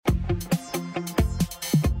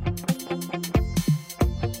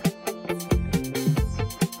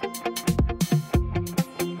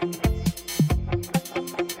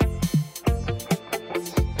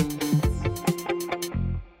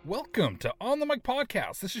the Mic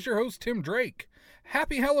Podcast. This is your host, Tim Drake.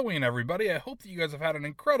 Happy Halloween, everybody. I hope that you guys have had an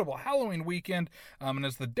incredible Halloween weekend. And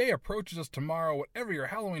as the day approaches us tomorrow, whatever your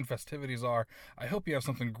Halloween festivities are, I hope you have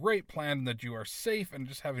something great planned and that you are safe and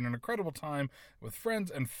just having an incredible time with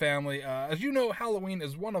friends and family. As you know, Halloween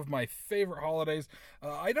is one of my favorite holidays.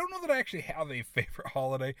 I don't know that I actually have a favorite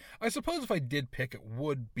holiday. I suppose if I did pick, it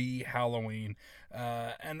would be Halloween.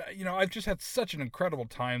 And I've just had such an incredible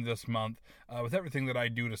time this month with everything that I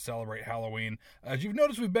do to celebrate Halloween. As you've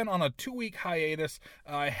noticed, we've been on a 2-week hiatus.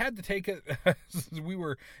 I had to take it as we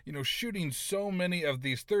were, shooting so many of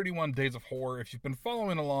these 31 Days of Horror. If you've been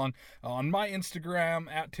following along on my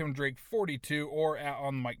Instagram at TimDrake42 or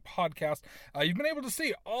on the Mic Podcast, you've been able to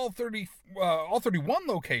see all 31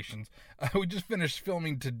 locations. We just finished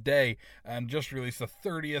filming today and just released the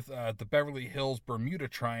 30th at the Beverly Hills Bermuda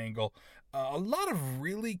Triangle. A lot of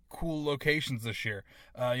really cool locations this year.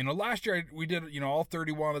 Last year we did, all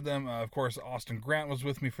 31 of them. Of course, Austin Grant was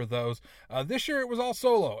with me for those. This year it was all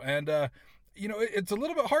solo. And, it's a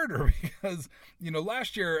little bit harder because,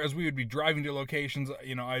 last year as we would be driving to locations,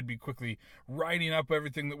 I'd be quickly writing up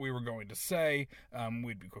everything that we were going to say.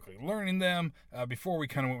 We'd be quickly learning them before we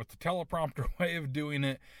kind of went with the teleprompter way of doing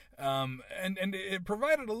it. And it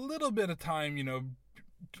provided a little bit of time,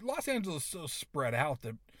 Los Angeles is so spread out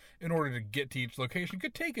that in order to get to each location, it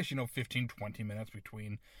could take us, 15, 20 minutes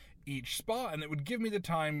between each spot. And it would give me the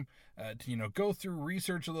time to, go through,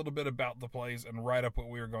 research a little bit about the place and write up what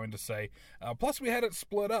we were going to say. Plus, we had it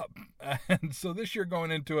split up. And so this year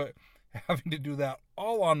going into it, having to do that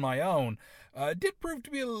all on my own, did prove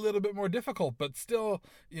to be a little bit more difficult. But still,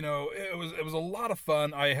 it was a lot of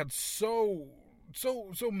fun. I had so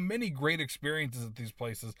many great experiences at these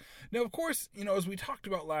places. Now, of course, as we talked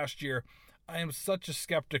about last year, I am such a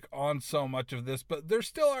skeptic on so much of this, but there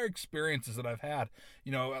still are experiences that I've had,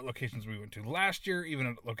 at locations we went to last year, even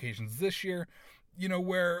at locations this year,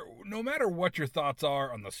 where no matter what your thoughts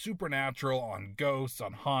are on the supernatural, on ghosts,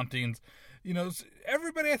 on hauntings,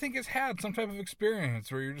 everybody I think has had some type of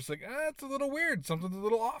experience where you're just like, it's a little weird, something's a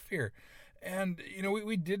little off here. And,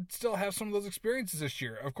 we did still have some of those experiences this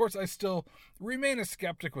year. Of course, I still remain a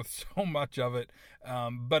skeptic with so much of it,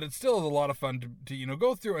 but it still is a lot of fun to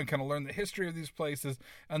go through and kind of learn the history of these places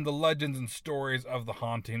and the legends and stories of the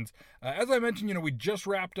hauntings. As I mentioned, we just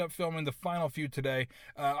wrapped up filming the final few today.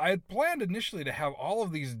 I had planned initially to have all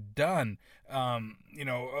of these done,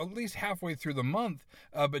 at least halfway through the month,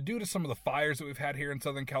 but due to some of the fires that we've had here in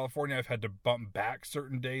Southern California, I've had to bump back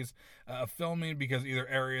certain days of filming because either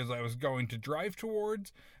areas I was going to drive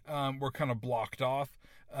towards were kind of blocked off,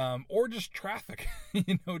 or just traffic,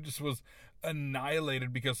 just was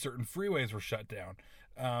annihilated because certain freeways were shut down.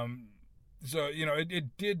 So,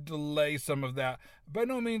 it did delay some of that. By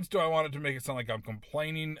no means do I want it to make it sound like I'm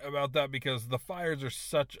complaining about that because the fires are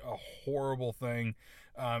such a horrible thing.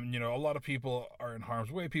 A lot of people are in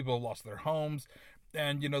harm's way. People have lost their homes.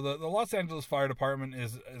 And, the Los Angeles Fire Department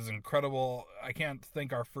is incredible. I can't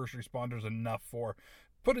thank our first responders enough for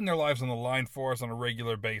putting their lives on the line for us on a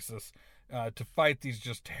regular basis to fight these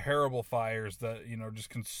just terrible fires that, just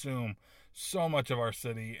consume so much of our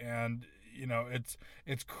city. And,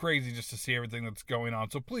 it's crazy just to see everything that's going on.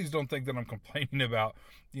 So please don't think that I'm complaining about,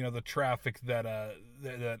 the traffic that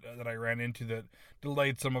I ran into that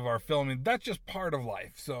delayed some of our filming. That's just part of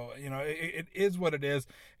life. So, it is what it is,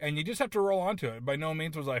 and you just have to roll onto it. By no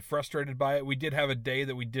means was I frustrated by it. We did have a day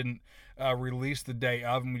that we didn't release the day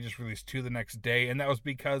of, and we just released 2 the next day, and that was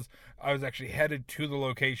because I was actually headed to the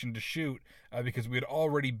location to shoot because we had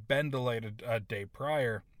already been delayed a day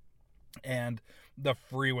prior. And the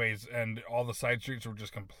freeways and all the side streets were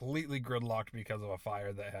just completely gridlocked because of a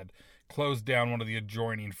fire that had closed down one of the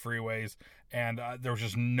adjoining freeways. And there was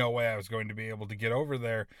just no way I was going to be able to get over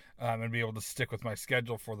there and be able to stick with my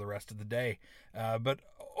schedule for the rest of the day. But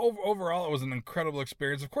overall, it was an incredible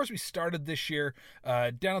experience. Of course, we started this year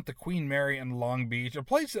down at the Queen Mary in Long Beach, a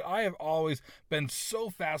place that I have always been so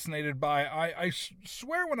fascinated by. I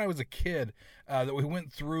swear when I was a kid that we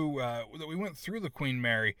went through the Queen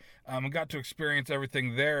Mary and got to experience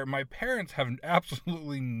everything there. My parents have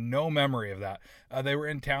absolutely no memory of that. They were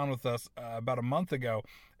in town with us about a month ago,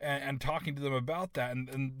 and talking to them about that,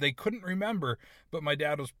 and they couldn't remember, but my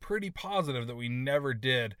dad was pretty positive that we never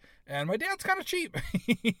did. And my dad's kind of cheap.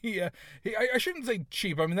 I shouldn't say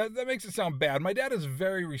cheap. I mean, that makes it sound bad. My dad is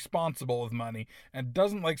very responsible with money and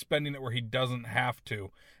doesn't like spending it where he doesn't have to.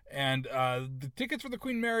 And the tickets for the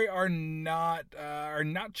Queen Mary are not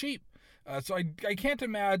cheap. So I can't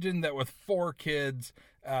imagine that with 4 kids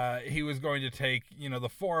he was going to take, the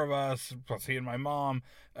four of us, plus he and my mom,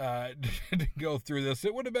 to go through this.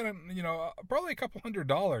 It would have been, probably a couple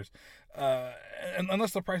 $100,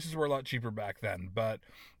 unless the prices were a lot cheaper back then. But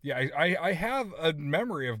yeah, I have a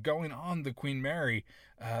memory of going on the Queen Mary,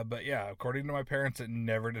 but yeah, according to my parents, it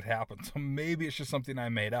never did happen. So maybe it's just something I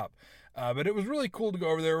made up. But it was really cool to go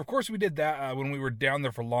over there. Of course, we did that when we were down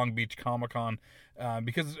there for Long Beach Comic-Con,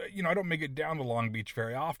 because, I don't make it down to Long Beach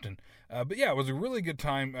very often. But yeah, it was a really good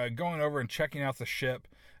time going over and checking out the ship,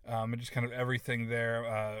 and just kind of everything there.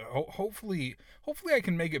 Hopefully I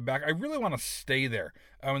can make it back. I really want to stay there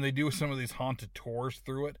when they do some of these haunted tours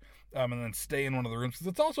through it, and then stay in one of the rooms, because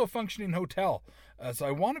it's also a functioning hotel. So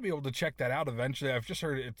I want to be able to check that out eventually. I've just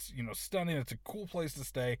heard it's, stunning. It's a cool place to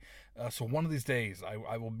stay. So one of these days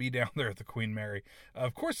I will be down there at the Queen Mary.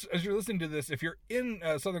 Of course, as you're listening to this, if you're in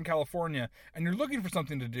Southern California and you're looking for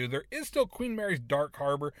something to do, there is still Queen Mary's Dark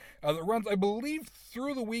Harbor that runs, I believe,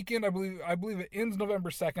 through the weekend. I believe it ends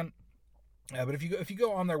November 2nd. But if you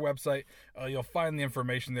go on their website, you'll find the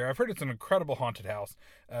information there. I've heard it's an incredible haunted house,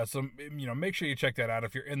 so make sure you check that out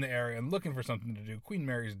if you're in the area and looking for something to do. Queen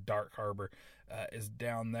Mary's Dark Harbor is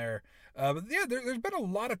down there. But yeah, there's been a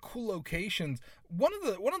lot of cool locations. One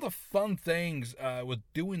of the fun things with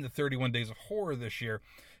doing the 31 Days of Horror this year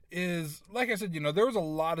is, like I said, there was a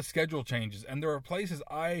lot of schedule changes, and there were places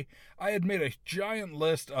I had made a giant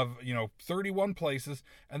list of, 31 places,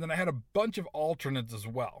 and then I had a bunch of alternates as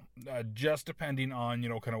well, just depending on,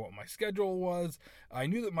 kind of what my schedule was. I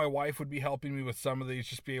knew that my wife would be helping me with some of these,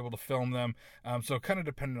 just be able to film them, so kind of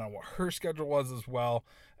depending on what her schedule was as well,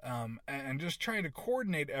 and just trying to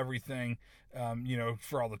coordinate everything,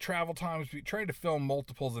 for all the travel times, trying to film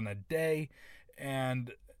multiples in a day,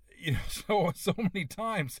 and so many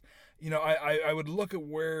times, I would look at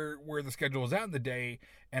where the schedule was at in the day,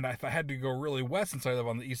 and if I had to go really west, since I live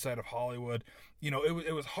on the east side of Hollywood,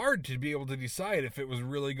 it was hard to be able to decide if it was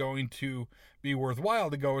really going to be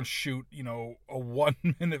worthwhile to go and shoot, a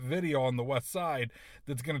 1-minute video on the west side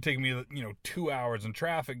that's going to take me, 2 hours in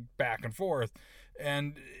traffic back and forth.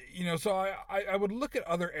 And, so I would look at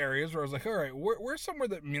other areas where I was like, all right, where's somewhere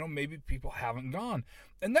that, maybe people haven't gone?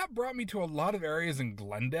 And that brought me to a lot of areas in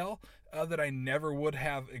Glendale that I never would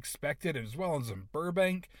have expected, as well as in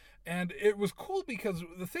Burbank. And it was cool because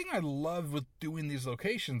the thing I love with doing these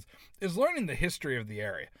locations is learning the history of the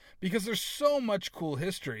area, because there's so much cool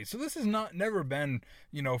history. So this has never been,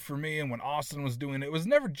 for me, and when Austin was doing it, it was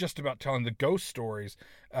never just about telling the ghost stories,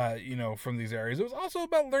 from these areas. It was also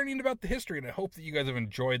about learning about the history, and I hope that you guys have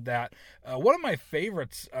enjoyed that. One of my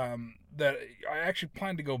favorites that I actually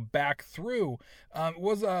plan to go back through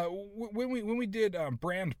was when we did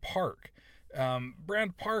Brand Park.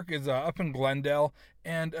 Brand Park is up in Glendale,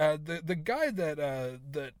 and the guy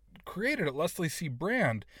that created it, Leslie C.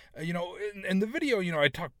 Brand, in the video, I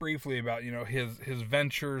talked briefly about, his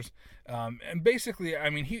ventures, and basically, I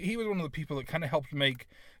mean, he was one of the people that kind of helped make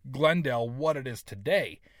Glendale what it is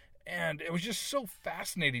today. And it was just so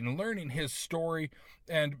fascinating learning his story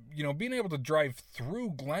and, being able to drive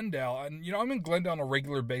through Glendale. And, I'm in Glendale on a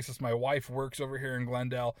regular basis. My wife works over here in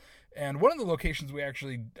Glendale. And one of the locations that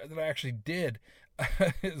I actually did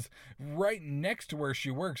is right next to where she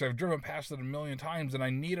works. I've driven past it a million times, and I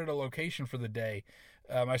needed a location for the day.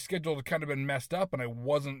 My schedule had kind of been messed up, and I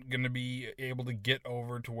wasn't going to be able to get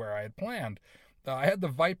over to where I had planned. I had the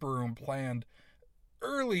Viper Room planned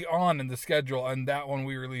early on in the schedule, and that one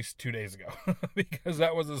we released 2 days ago because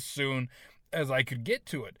that was as soon as I could get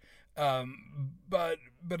to it. But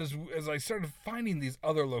as I started finding these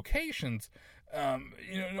other locations,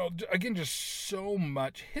 again, just so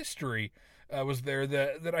much history was there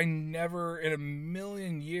that I never in a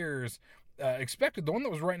million years expected. The one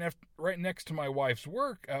that was right next to my wife's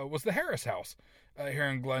work was the Harris House here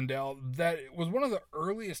in Glendale. That was one of the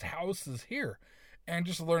earliest houses here. And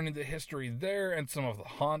just learning the history there and some of the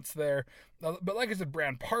haunts there. But like I said,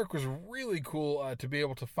 Brand Park was really cool to be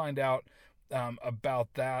able to find out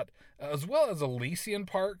about that, as well as Elysian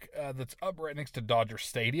Park that's up right next to Dodger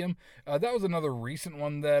Stadium. That was another recent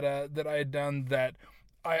one that I had done that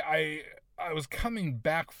I was coming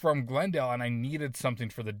back from Glendale and I needed something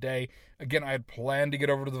for the day. Again, I had planned to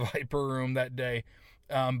get over to the Viper Room that day,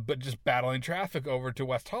 but just battling traffic over to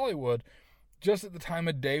West Hollywood just at the time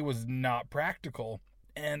of day was not practical.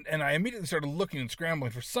 And I immediately started looking and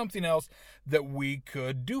scrambling for something else that we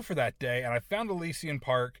could do for that day. And I found Elysian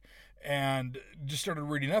Park and just started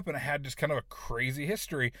reading up, and it had just kind of a crazy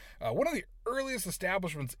history. One of the earliest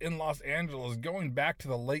establishments in Los Angeles going back to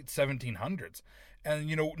the late 1700s.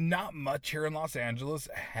 And, not much here in Los Angeles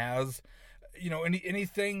has,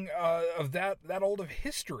 anything of that old of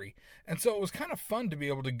history. And so it was kind of fun to be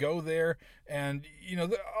able to go there. And,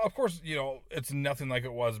 of course, it's nothing like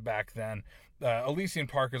it was back then. Elysian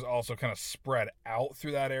Park is also kind of spread out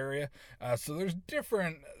through that area. So there's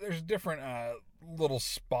different little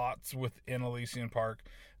spots within Elysian Park.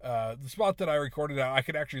 The spot that I recorded at, I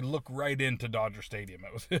could actually look right into Dodger Stadium.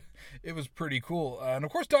 It was pretty cool. And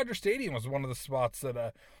of course, Dodger Stadium was one of the spots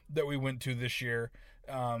that we went to this year.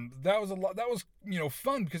 That was a lot. That was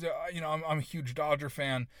fun because I'm a huge Dodger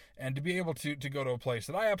fan, and to be able to go to a place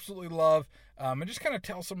that I absolutely love, and just kind of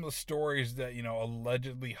tell some of the stories that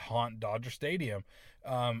allegedly haunt Dodger Stadium.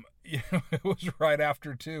 It was right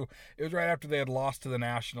after they had lost to the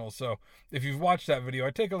Nationals. So if you've watched that video,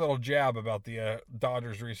 I take a little jab about the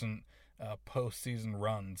Dodgers' recent postseason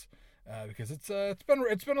runs. Because it's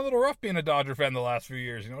been a little rough being a Dodger fan the last few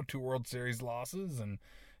years. 2 World Series losses and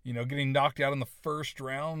getting knocked out in the first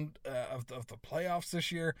round of the playoffs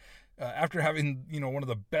this year, after having one of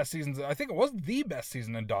the best seasons. I think it was the best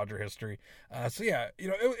season in Dodger history. So yeah,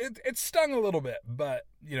 it stung a little bit, but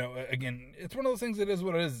again, it's one of those things. It is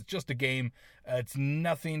what it is. It's just a game. It's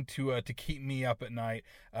nothing to keep me up at night.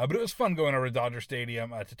 But it was fun going over to Dodger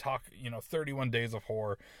Stadium to talk 31 Days of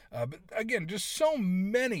Horror. But again, just so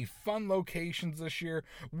many fun locations this year.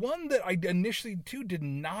 One that I initially too did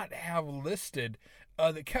not have listed,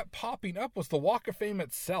 that kept popping up, was the Walk of Fame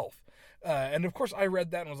itself. And of course I read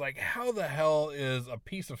that and was like, how the hell is a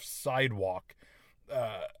piece of sidewalk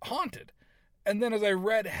haunted? And then as I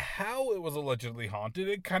read how it was allegedly haunted,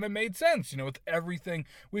 it kind of made sense, with everything.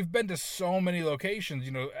 We've been to so many locations,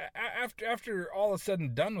 after all is said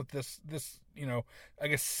and done with this I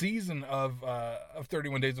guess season of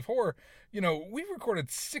 31 Days of Horror, we've recorded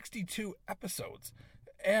 62 episodes.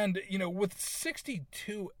 And, with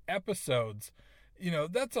 62 episodes,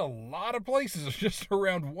 that's a lot of places just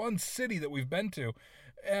around one city that we've been to.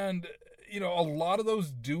 And, a lot of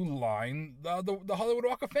those do line the Hollywood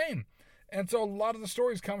Walk of Fame. And so a lot of the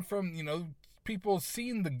stories come from, people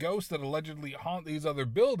seeing the ghosts that allegedly haunt these other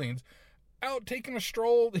buildings out taking a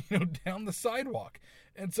stroll, down the sidewalk.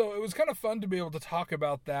 And so it was kind of fun to be able to talk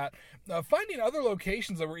about that. Finding other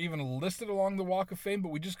locations that were even listed along the Walk of Fame,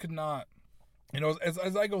 but we just could not,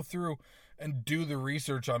 as I go through and do the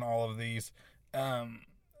research on all of these, I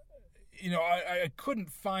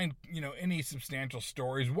couldn't find, any substantial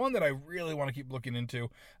stories. One that I really want to keep looking into,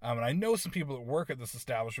 and I know some people that work at this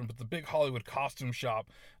establishment, but the big Hollywood costume shop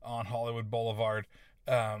on Hollywood Boulevard,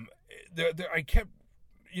 I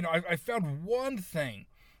found one thing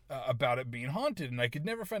about it being haunted, and I could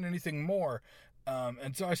never find anything more.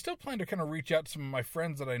 And so I still plan to kind of reach out to some of my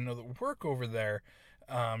friends that I know that work over there,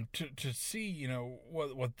 to see,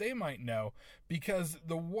 what they might know, because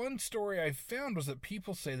the one story I found was that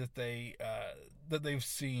people say that they've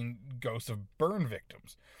seen ghosts of burn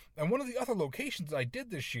victims. And one of the other locations I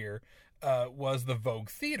did this year, was the Vogue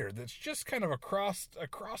Theater. That's just kind of across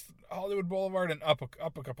Hollywood Boulevard and up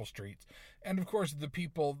a couple streets. And of course, the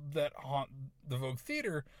people that haunt the Vogue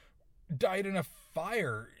Theater died in a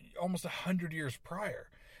fire almost 100 years prior.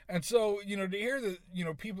 And so, to hear that,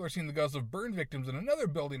 people are seeing the ghosts of burn victims in another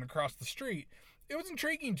building across the street, it was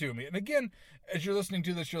intriguing to me. And again, as you're listening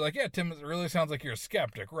to this, you're like, yeah, Tim, it really sounds like you're a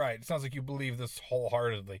skeptic, right? It sounds like you believe this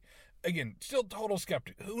wholeheartedly. Again, still total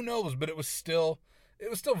skeptic. Who knows? But it was still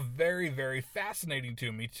very, very fascinating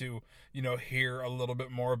to me to, hear a little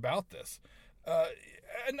bit more about this.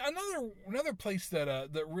 And another place that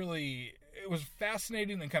really, it was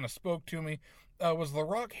fascinating and kind of spoke to me, was the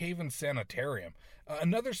Rock Haven Sanitarium.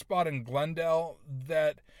 Another spot in Glendale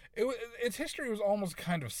that its history was almost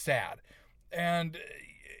kind of sad. And,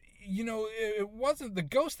 it wasn't the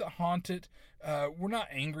ghosts that haunt it, were not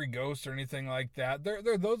angry ghosts or anything like that.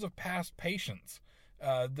 They're those of past patients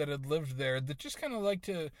that had lived there that just kind of like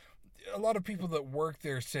to. A lot of people that work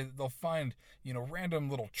there say that they'll find, random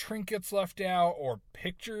little trinkets left out or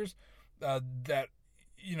pictures that,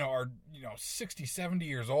 are, 60, 70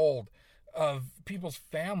 years old of people's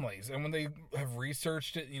families. And when they have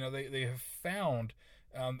researched it, they have found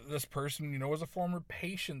this person, was a former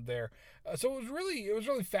patient there. So it was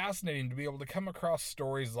really fascinating to be able to come across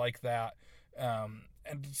stories like that.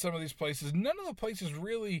 And some of these places, none of the places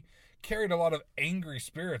really carried a lot of angry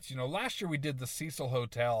spirits. Last year we did the Cecil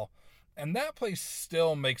Hotel, and that place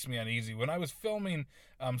still makes me uneasy. When I was filming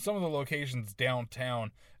some of the locations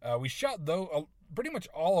downtown, we shot pretty much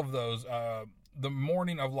all of those the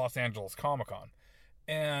morning of Los Angeles Comic-Con.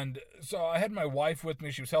 And so I had my wife with me.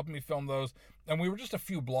 She was helping me film those. And we were just a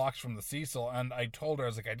few blocks from the Cecil. And I told her, I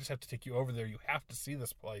was like, I just have to take you over there. You have to see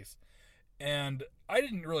this place. And I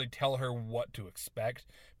didn't really tell her what to expect,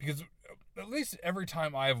 because at least every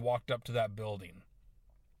time I have walked up to that building,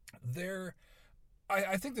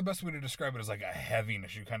 I think the best way to describe it is like a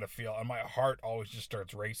heaviness you kind of feel, and my heart always just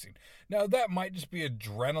starts racing. Now, that might just be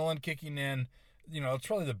adrenaline kicking in. It's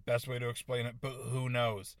probably the best way to explain it, but who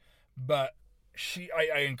knows? But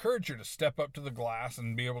I encouraged her to step up to the glass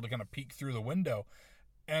and be able to kind of peek through the window,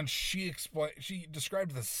 and she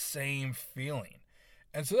described the same feeling.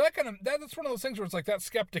 And so that's one of those things where it's like that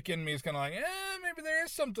skeptic in me is kind of like, maybe there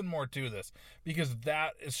is something more to this, because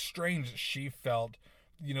that is strange that she felt,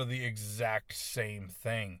 the exact same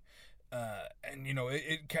thing. And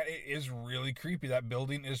it is really creepy. That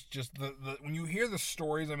building is just the when you hear the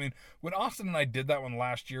stories. I mean, when Austin and I did that one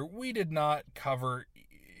last year, we did not cover,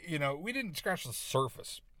 we didn't scratch the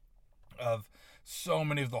surface of so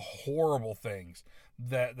many of the horrible things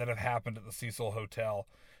that have happened at the Cecil Hotel.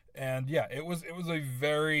 And yeah, it was a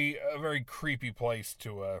very creepy place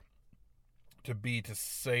to be, to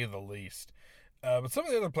say the least. But some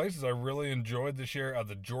of the other places I really enjoyed this year,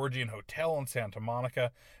 the Georgian Hotel in Santa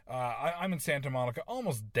Monica. I'm in Santa Monica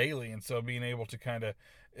almost daily, and so being able to kind of,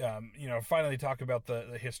 finally talk about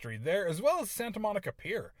the history there, as well as Santa Monica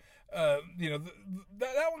Pier. That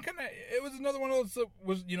one kind of, it was another one of those that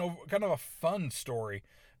was, kind of a fun story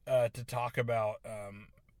to talk about,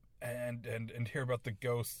 and hear about the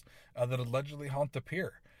ghosts that allegedly haunt the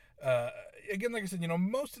pier. Again, like I said,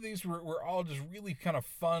 most of these were all just really kind of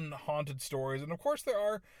fun, haunted stories. And of course there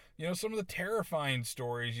are, some of the terrifying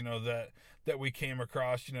stories, that we came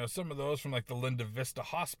across, some of those from like the Linda Vista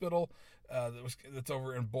Hospital, that's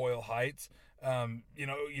over in Boyle Heights.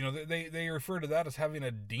 They refer to that as having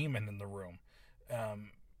a demon in the room.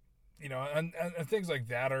 And things like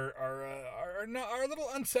that are a little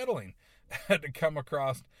unsettling to come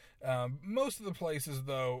across. Most of the places,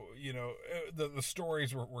 though, the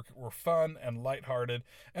stories were fun and lighthearted.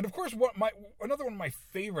 And of course, another one of my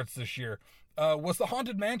favorites this year was the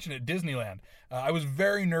Haunted Mansion at Disneyland. I was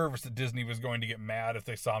very nervous that Disney was going to get mad if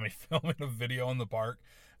they saw me filming a video in the park.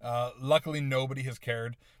 Luckily, nobody has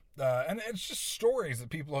cared. And it's just stories that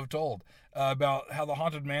people have told about how the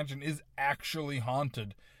Haunted Mansion is actually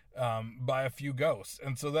haunted by a few ghosts.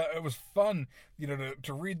 And so that it was fun,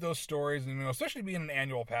 to read those stories, and especially being an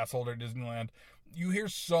annual pass holder at Disneyland, you hear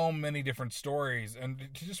so many different stories, and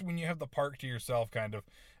just when you have the park to yourself, kind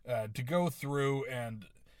of to go through and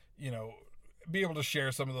be able to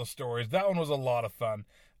share some of those stories. That one was a lot of fun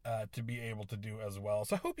to be able to do as well.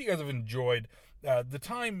 So I hope you guys have enjoyed the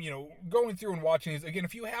time, going through and watching these. Again,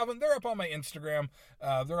 if you haven't, they're up on my Instagram.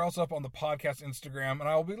 They're also up on the podcast Instagram, and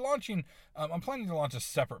I will be launching, I'm planning to launch a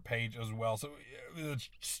separate page as well. So it's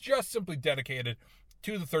just simply dedicated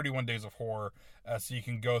to the 31 Days of Horror, so you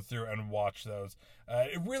can go through and watch those.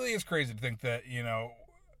 It really is crazy to think that,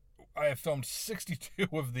 I have filmed 62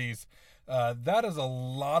 of these. That is a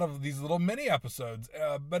lot of these little mini episodes.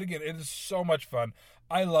 But again, it is so much fun.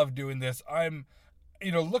 I love doing this. I'm,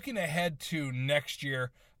 looking ahead to next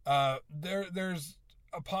year. There's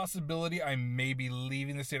a possibility I may be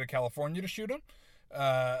leaving the state of California to shoot them.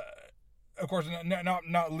 Of course,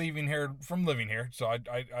 not leaving here from living here. So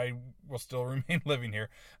I will still remain living here.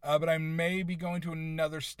 But I may be going to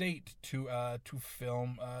another state to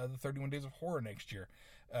film the 31 Days of Horror next year.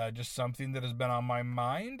 Just something that has been on my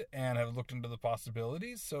mind, and have looked into the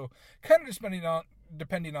possibilities. So kind of just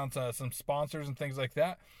depending on some sponsors and things like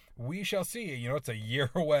that, we shall see. It's a year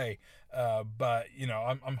away, but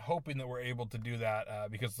I'm hoping that we're able to do that,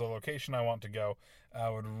 because the location I want to go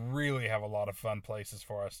would really have a lot of fun places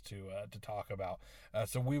for us to talk about.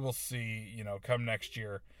 So we will see, come next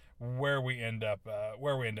year, where we end up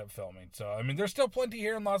filming. So I mean, there's still plenty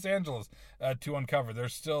here in Los Angeles to uncover.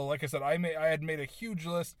 There's still, like I said, I had made a huge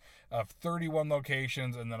list of 31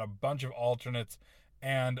 locations and then a bunch of alternates,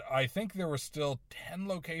 and I think there were still 10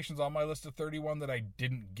 locations on my list of 31 that I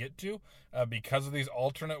didn't get to because of these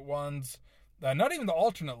alternate ones. Not even the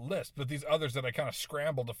alternate list, but these others that I kind of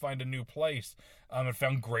scrambled to find a new place, and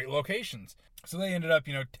found great locations. So they ended up,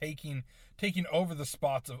 taking over the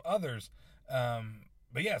spots of others.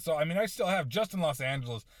 But yeah, so I mean, I still have, just in Los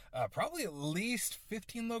Angeles, probably at least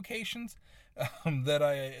 15 locations that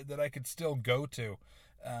I could still go to.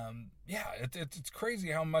 Yeah, it's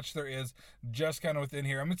crazy how much there is just kind of within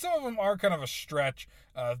here. I mean, some of them are kind of a stretch.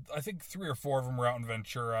 I think 3 or 4 of them are out in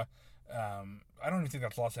Ventura. I don't even think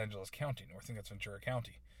that's Los Angeles County. I think that's Ventura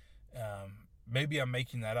County. Maybe I'm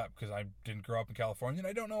making that up because I didn't grow up in California and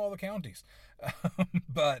I don't know all the counties.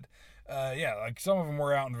 But yeah, like some of them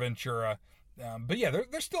were out in Ventura. But yeah,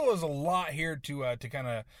 there still is a lot here to kind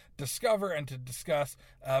of discover and to discuss.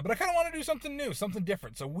 But I kind of want to do something new, something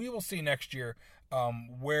different. So we will see next year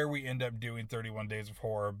where we end up doing 31 Days of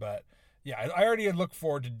Horror. But yeah, I already look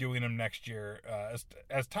forward to doing them next year.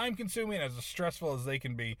 As time consuming, as stressful as they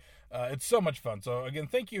can be, it's so much fun. So again,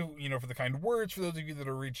 thank you, for the kind words for those of you that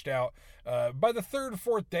have reached out. By the third or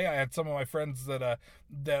fourth day, I had some of my friends that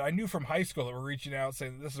I knew from high school that were reaching out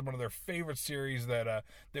saying that this is one of their favorite series that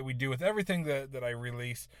we do with everything that I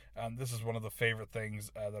release. This is one of the favorite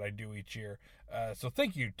things that I do each year. So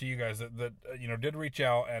thank you to you guys that did reach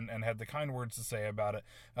out and had the kind words to say about it.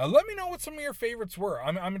 Let me know what some of your favorites were.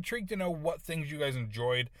 I'm intrigued to know what things you guys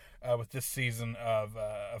enjoyed with this season of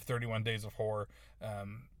 31 Days of Horror.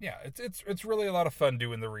 It's really a lot of fun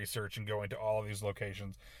doing the research and going to all of these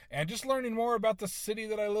locations and just learning more about the city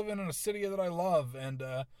that I live in and a city that I love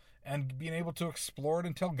and being able to explore it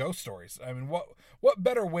and tell ghost stories. I mean, what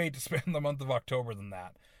better way to spend the month of October than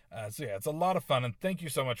that? It's a lot of fun, and thank you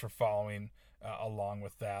so much for following along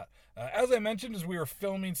with that. As I mentioned, as we were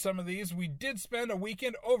filming some of these, we did spend a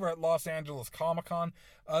weekend over at Los Angeles Comic-Con.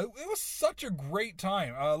 It was such a great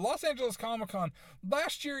time. Los Angeles Comic-Con,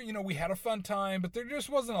 last year, we had a fun time, but there just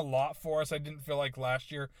wasn't a lot for us. I didn't feel like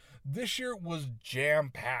last year. This year was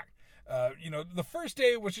jam-packed. The first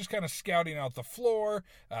day was just kind of scouting out the floor,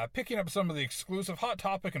 picking up some of the exclusive. Hot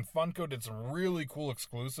Topic and Funko did some really cool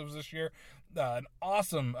exclusives this year. An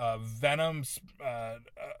awesome Venom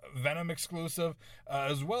exclusive,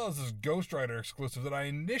 as well as this Ghost Rider exclusive that I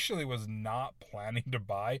initially was not planning to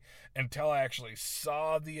buy until I actually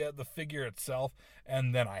saw the figure itself,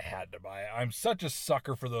 and then I had to buy it. I'm such a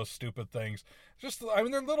sucker for those stupid things. They're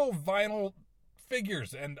little vinyl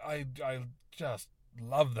figures, and I just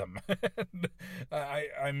love them.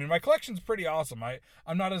 I mean, my collection's pretty awesome.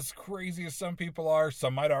 I'm not as crazy as some people are.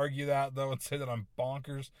 Some might argue that, though, and say that I'm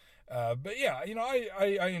bonkers. But yeah,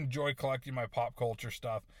 I enjoy collecting my pop culture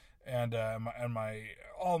stuff and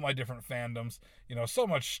all my different fandoms. So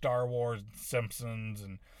much Star Wars, Simpsons,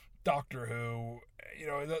 and Doctor Who.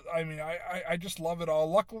 I just love it all.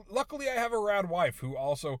 Luckily, I have a rad wife who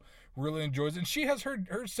also really enjoys it, and she has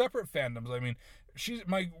her separate fandoms. I mean,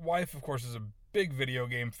 my wife, of course, is a big video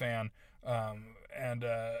game fan, and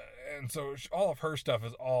so all of her stuff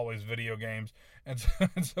is always video games, and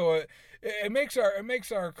so it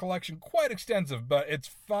makes our collection quite extensive. But it's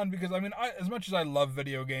fun because as much as I love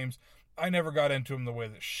video games, I never got into them the way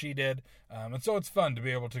that she did, and so it's fun to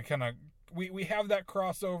be able to kind of we have that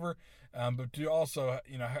crossover, but to also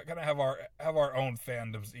kind of have our own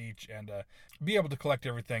fandoms each and be able to collect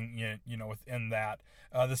everything within that.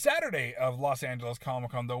 The Saturday of Los Angeles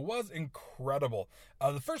Comic-Con, though, was incredible.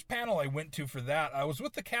 The first panel I went to for that, I was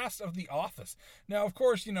with the cast of The Office. Now, of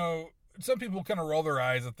course, some people kind of roll their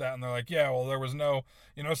eyes at that, and they're like, yeah, well, there was no,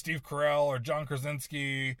 Steve Carell or John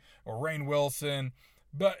Krasinski or Rainn Wilson.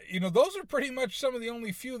 But, those are pretty much some of the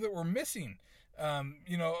only few that were missing.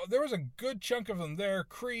 There was a good chunk of them there.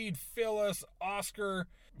 Creed, Phyllis, Oscar,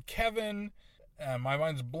 Kevin, my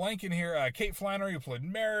mind's blanking here. Kate Flannery, who played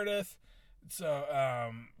Meredith. So,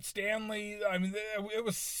 Stanley, it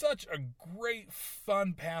was such a great,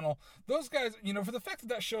 fun panel. Those guys, for the fact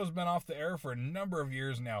that show's been off the air for a number of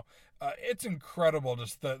years now, it's incredible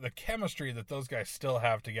just the chemistry that those guys still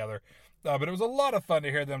have together. But it was a lot of fun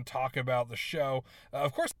to hear them talk about the show.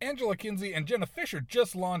 Of course, Angela Kinsey and Jenna Fischer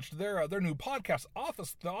just launched their new podcast,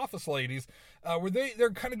 The Office Ladies, where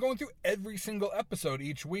they're kind of going through every single episode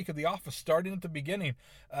each week of The Office, starting at the beginning.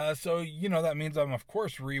 So that means I'm, of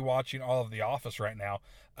course, rewatching all of The Office right now.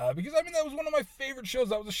 Because, that was one of my favorite shows.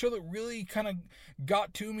 That was a show that really kind of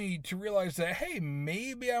got to me to realize that, hey,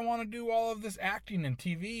 maybe I want to do all of this acting and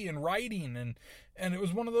TV and writing. And it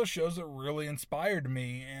was one of those shows that really inspired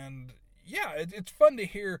me. And yeah, it's fun to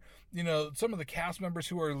hear, some of the cast members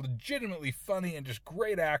who are legitimately funny and just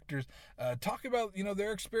great actors talk about,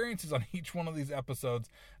 their experiences on each one of these episodes.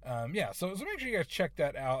 So make sure you guys check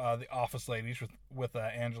that out, The Office Ladies with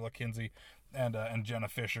Angela Kinsey and Jenna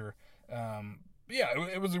Fischer.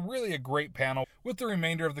 It was really a great panel with the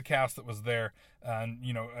remainder of the cast that was there. And,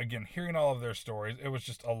 again, hearing all of their stories, it was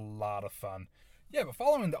just a lot of fun. Yeah, but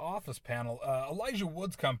following the Office panel, Elijah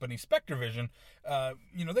Wood's company, SpectreVision,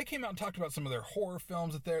 they came out and talked about some of their horror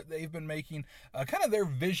films that they've been making, kind of their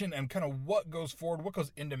vision and kind of what goes forward, what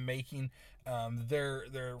goes into making their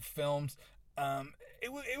films.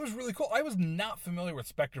 It was really cool. I was not familiar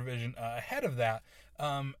with SpectreVision ahead of that,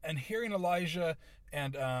 and hearing Elijah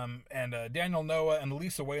and Daniel Noah and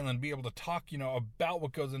Lisa Whalen be able to talk, about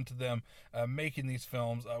what goes into them making these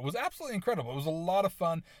films was absolutely incredible. It was a lot of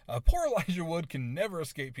fun. Poor Elijah Wood can never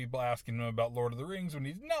escape people asking him about Lord of the Rings when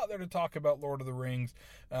he's not there to talk about Lord of the Rings.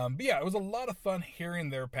 But yeah, it was a lot of fun hearing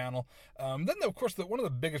their panel. Then, of course, one of the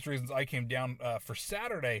biggest reasons I came down for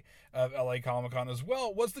Saturday of LA Comic-Con as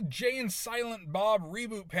well was the Jay and Silent Bob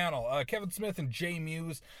reboot panel. Kevin Smith and Jay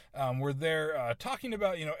Muse were there talking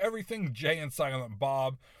about, everything Jay and Silent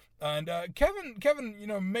Bob. And Kevin,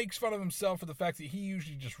 makes fun of himself for the fact that he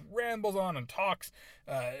usually just rambles on and talks,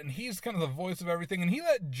 and he's kind of the voice of everything. And he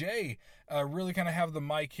let Jay really kind of have the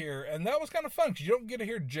mic here, and that was kind of fun because you don't get to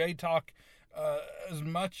hear Jay talk as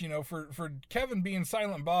much. For Kevin being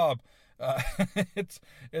Silent Bob, it's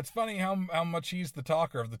funny how much he's the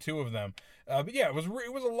talker of the two of them. But yeah, it was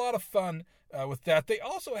a lot of fun with that. They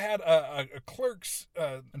also had a Clerks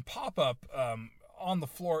and pop-up on the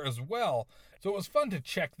floor as well. So it was fun to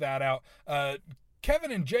check that out.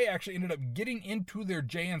 Kevin and Jay actually ended up getting into their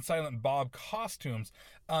Jay and Silent Bob costumes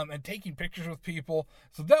and taking pictures with people.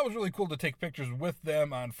 So that was really cool to take pictures with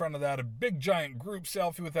them in front of that. A big giant group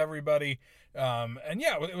selfie with everybody. And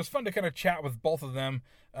yeah, it was fun to kind of chat with both of them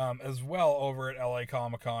as well over at LA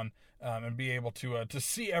Comic-Con. And be able to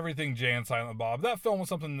see everything Jay and Silent Bob. That film was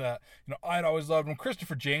something that I'd always loved. When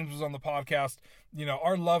Christopher James was on the podcast,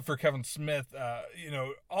 our love for Kevin Smith,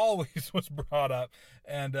 always was brought up,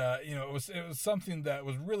 and it was something that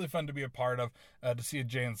was really fun to be a part of, to see a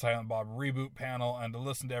Jay and Silent Bob reboot panel and to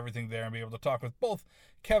listen to everything there and be able to talk with both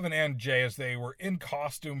Kevin and Jay as they were in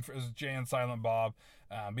costume as Jay and Silent Bob.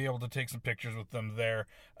 Be able to take some pictures with them there.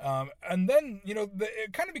 And then,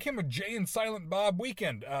 it kind of became a Jay and Silent Bob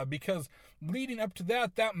weekend because leading up to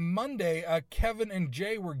that Monday, Kevin and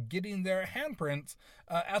Jay were getting their handprints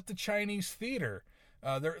at the Chinese Theater.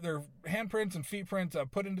 Their handprints and feet prints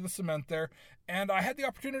put into the cement there, and I had the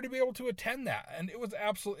opportunity to be able to attend that, and it was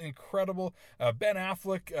absolutely incredible. Ben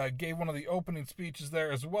Affleck gave one of the opening speeches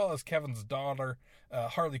there, as well as Kevin's daughter,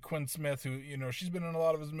 Harley Quinn Smith, who, she's been in a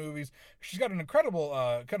lot of his movies. She's got an incredible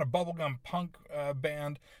kind of bubblegum punk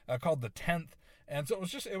band called The 10th. And so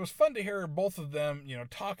it was fun to hear both of them,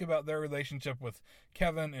 talk about their relationship with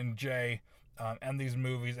Kevin and Jay. And these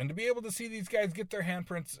movies, and to be able to see these guys get their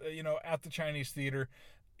handprints, at the Chinese Theater,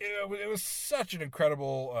 it was such an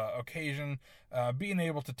incredible occasion. Being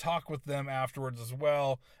able to talk with them afterwards as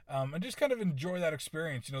well, and just kind of enjoy that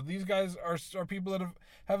experience. These guys are people that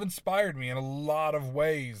have inspired me in a lot of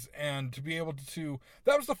ways, and to be able to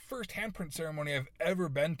that was the first handprint ceremony I've ever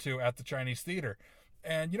been to at the Chinese Theater.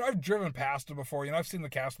 And, I've driven past it before. I've seen the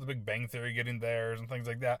cast of The Big Bang Theory getting theirs and things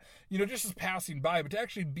like that, just as passing by. But to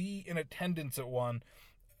actually be in attendance at one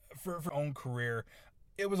for my own career,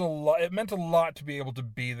 it was a lot. It meant a lot to be able to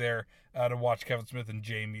be there to watch Kevin Smith and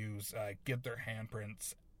Jay Muse get their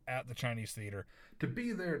handprints at the Chinese Theater. To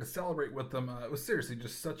be there to celebrate with them, it was seriously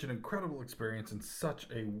just such an incredible experience and such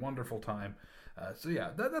a wonderful time. So yeah,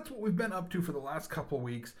 that's what we've been up to for the last couple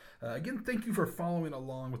weeks. Again, thank you for following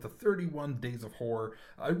along with the 31 Days of Horror.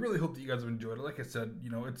 I really hope that you guys have enjoyed it. Like I said,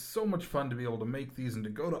 it's so much fun to be able to make these and to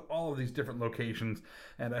go to all of these different locations,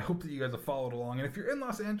 and I hope that you guys have followed along. And if you're in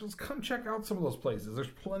Los Angeles, come check out some of those places. There's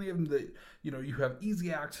plenty of them that, you have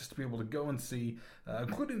easy access to be able to go and see,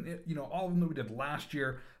 including, all of them that we did last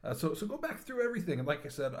year. So go back through everything. And like I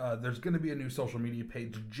said, there's going to be a new social media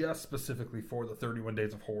page just specifically for the 31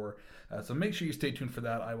 Days of Horror. So make sure you stay tuned for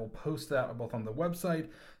that. I will post that both on the website,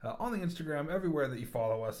 on the Instagram, everywhere that you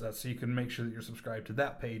follow us, so you can make sure that you're subscribed to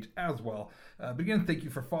that page as well. But again, thank you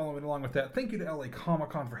for following along with that. Thank you to LA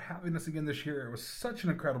Comic-Con for having us again this year. It was such an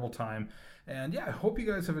incredible time. And yeah, I hope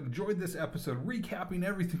you guys have enjoyed this episode, recapping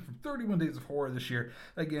everything from 31 Days of Horror this year.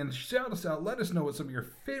 Again, shout us out. Let us know what some of your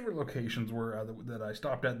favorite locations were that I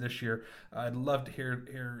stopped at this year. I'd love to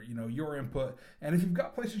hear your input. And if you've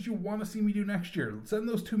got places you want to see me do next year, send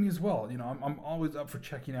those to me as well. I'm always up for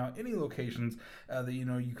checking out any locations that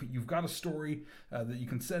you've got a story that you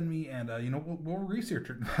can send me, and we'll research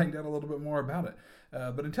it and find out a little bit more about it.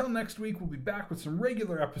 But until next week, we'll be back with some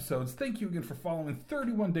regular episodes. Thank you again for following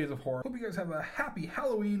 31 Days of Horror. Hope you guys have a happy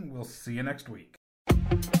Halloween. We'll see you next week.